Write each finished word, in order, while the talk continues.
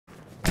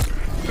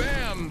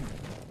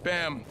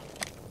Bam.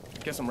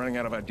 Guess I'm running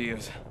out of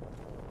ideas.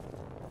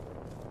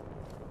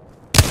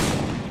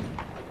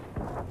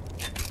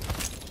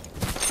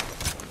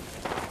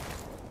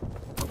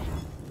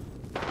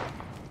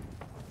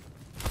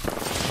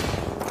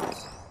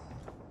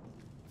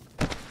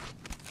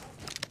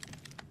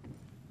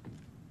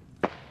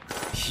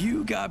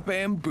 You got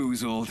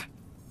bamboozled.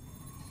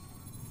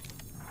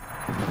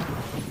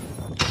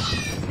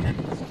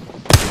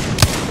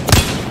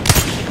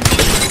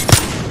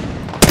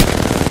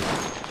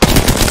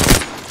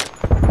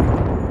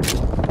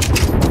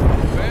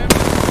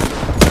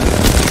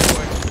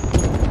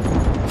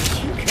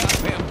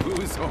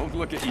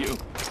 Look at you.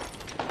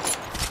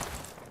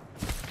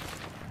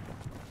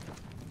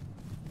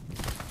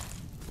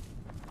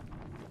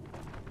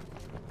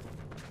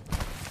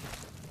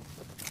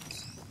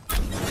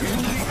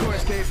 Decoy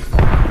escape.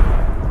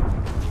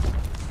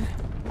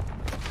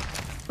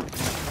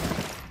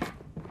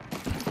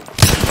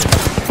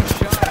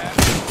 Shot at.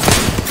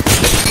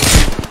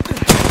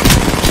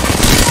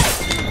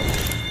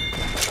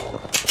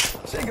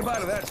 Say goodbye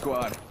to that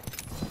squad.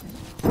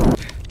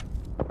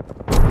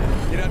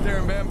 Get out there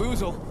and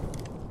bamboozle.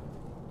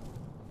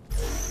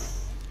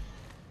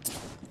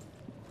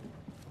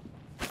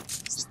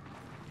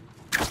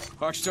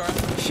 Arcstar,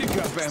 she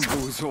got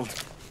bamboozled.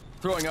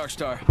 Throwing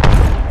Arcstar.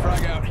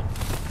 Frag out.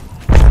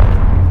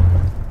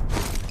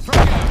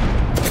 Frag out!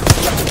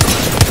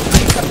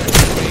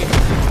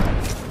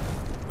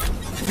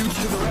 Dudes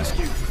to the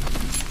rescue.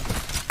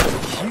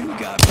 You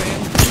got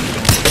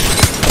bamboozled.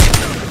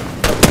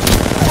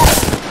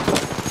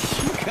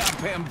 You got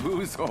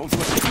bamboozled.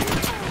 Look at you.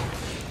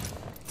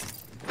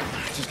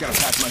 Just gotta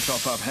patch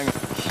myself up. Hang on.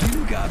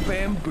 You got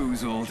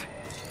bamboozled.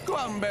 Go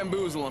out and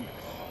bamboozle him.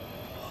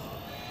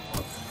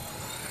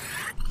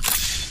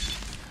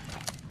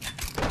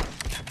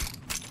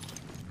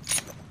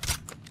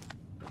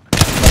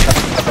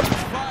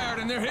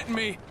 And they're hitting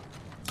me.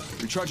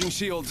 Recharging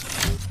shields.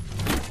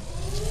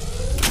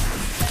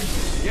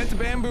 Get to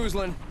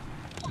bamboozling.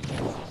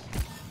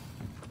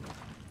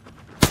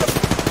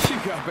 She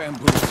got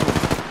bamboozled.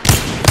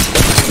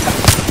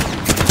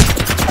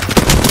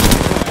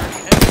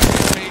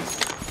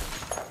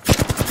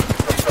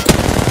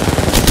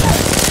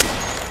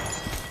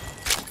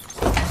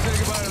 Say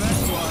goodbye to that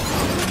squad.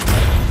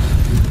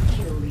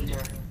 Kill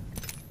leader.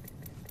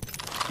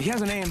 He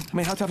has a name. I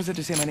mean, how tough is it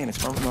to say my name? It's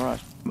from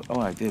Mirage. Oh,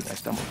 I did. I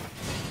stumbled.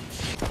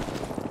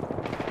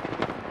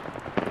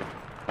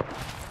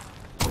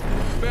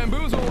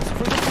 Bamboozles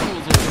for the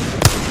fools.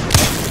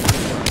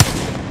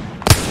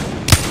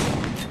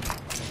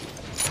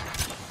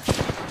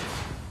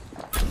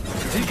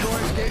 Decoy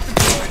escape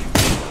deployed.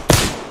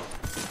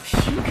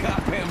 You got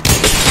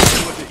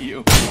bamboozled. Look at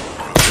you.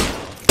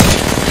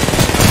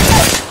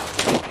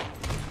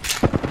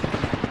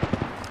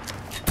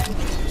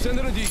 Send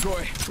in a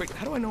decoy. Wait,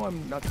 how do I know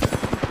I'm not...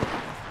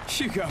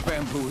 You got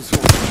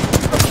bamboozled.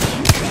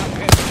 You got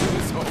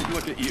bamboozled.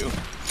 Look at you.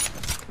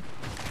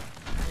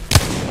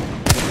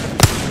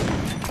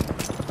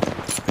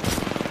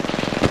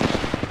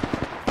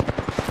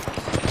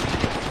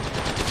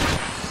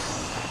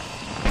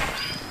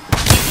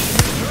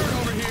 Turn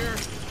over here.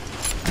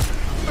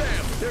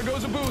 Bam! There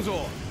goes a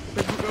boozle.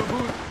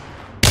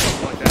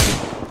 Like that.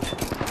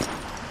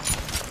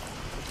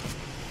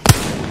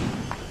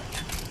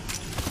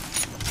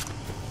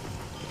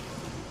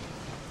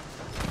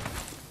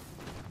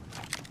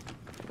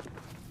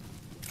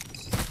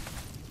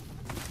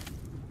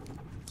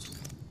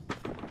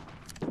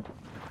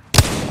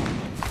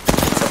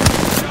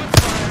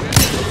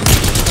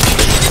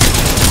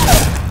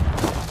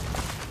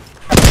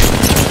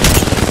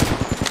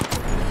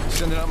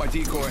 Sending out my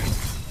decoy.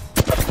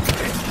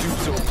 You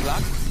so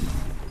black.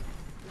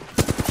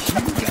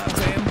 You got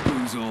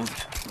bamboozled.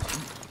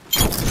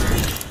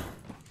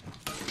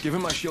 Give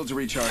him my shield to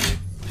recharge.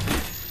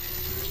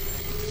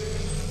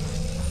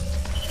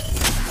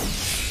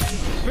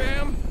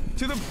 Bam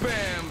to the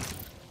bam.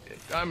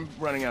 I'm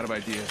running out of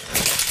ideas.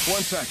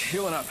 One sec,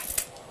 healing up.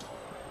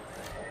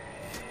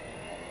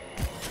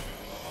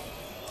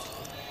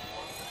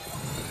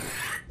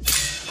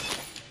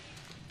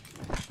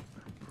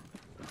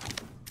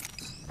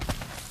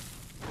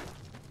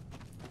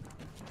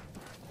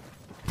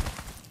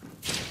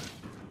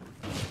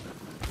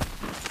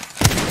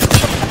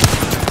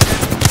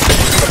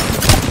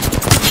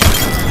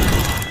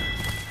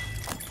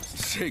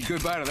 Say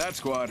goodbye to that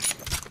squad.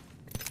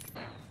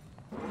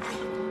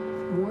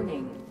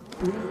 Warning,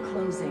 ring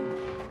closing.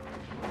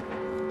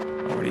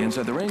 Already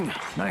inside the ring.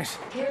 Nice.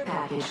 Care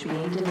package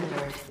being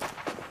delivered.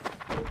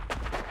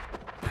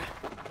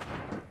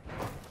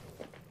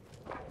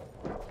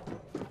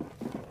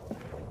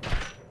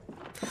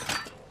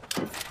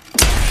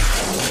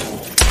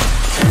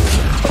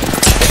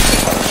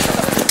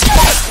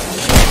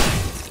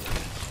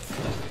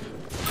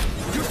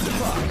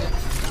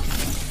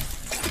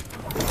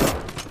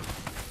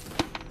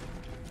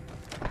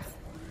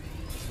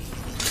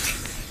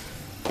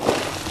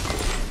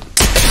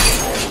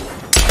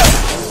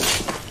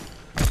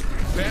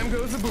 Bam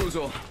goes the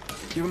boozle.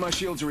 Give him my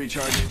shield to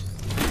recharge.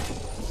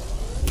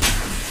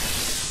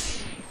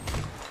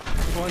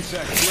 1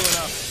 sec. Healing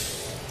up.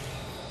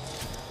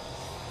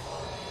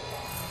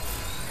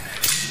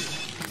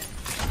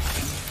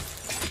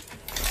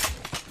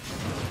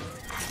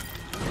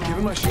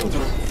 Giving my shields a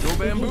no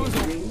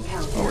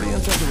bamboozle. Already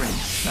inside the ring.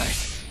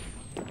 Nice.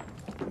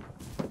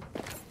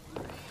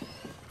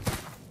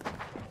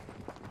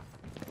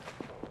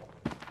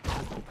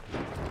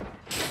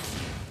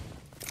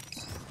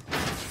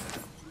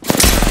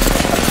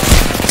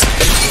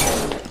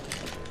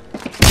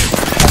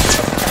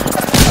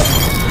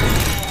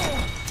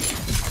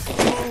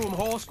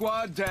 Whole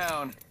squad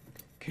down.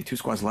 Okay, 2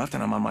 squads left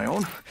and I'm on my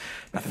own.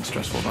 Nothing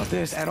stressful about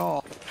this at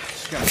all.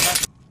 Just gotta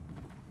pass.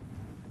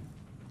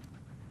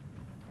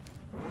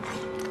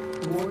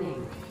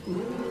 Warning. New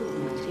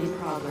movement in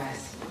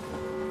progress.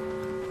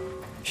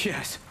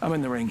 Yes, I'm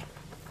in the ring.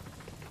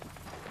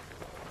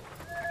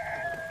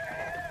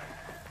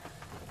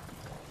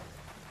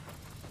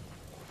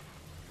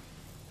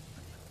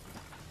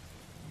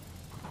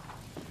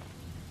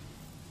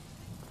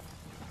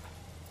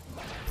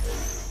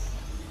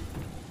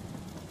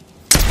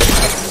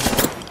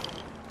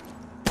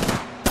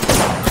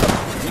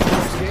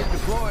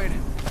 Deployed.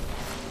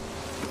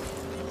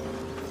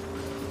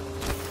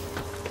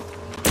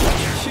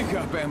 She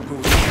got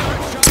bamboozled.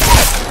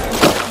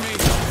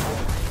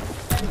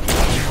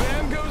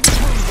 Bam goes the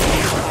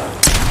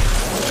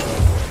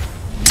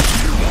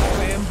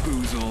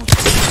bamboozled.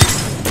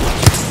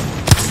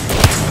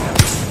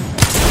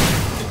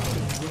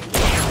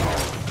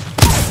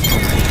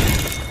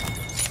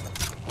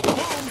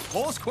 Boom!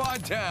 Whole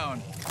squad down.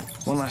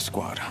 One last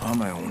squad on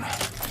my own.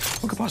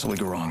 What could possibly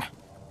go wrong?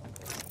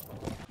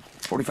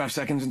 45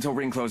 seconds until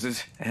ring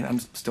closes, and I'm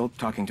still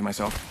talking to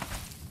myself.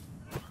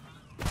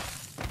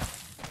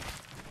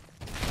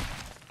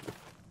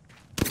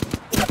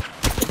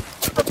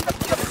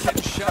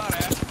 Getting shot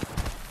at.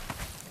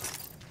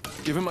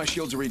 Giving my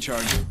shields a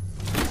recharge.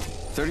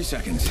 30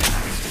 seconds.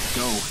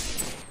 Go.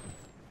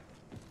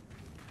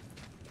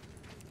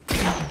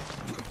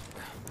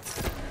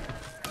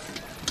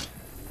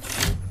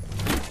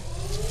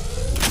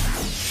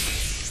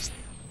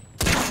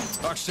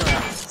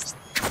 Rockstar.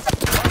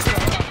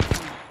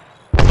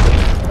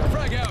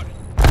 Frag out.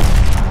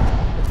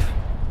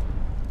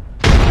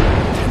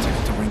 10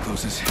 seconds till ring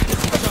closes.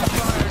 Shot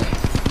fired.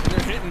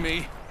 They're hitting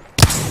me.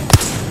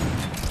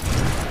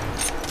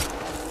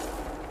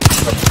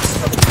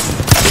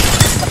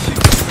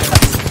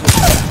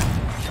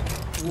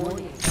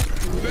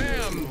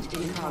 Bam!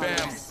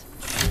 Bam!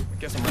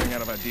 Guess I'm running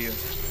out of ideas.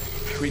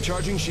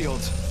 Recharging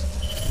shields.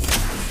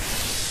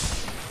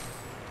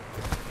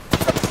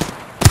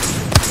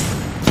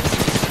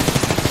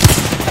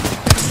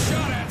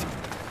 Shot at!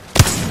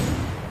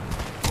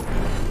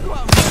 Go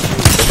out,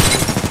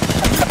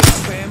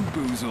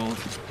 bamboozled.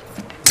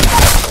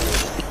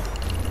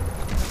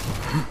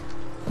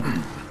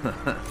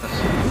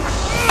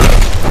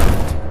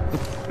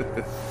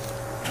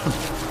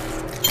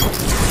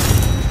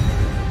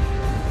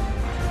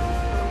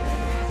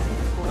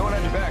 No one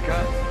had your back,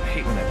 huh? I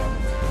hate when that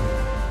happens.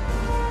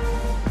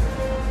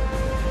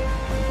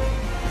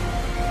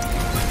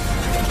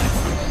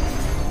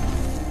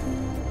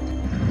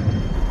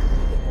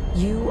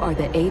 You are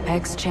the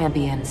Apex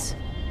Champions.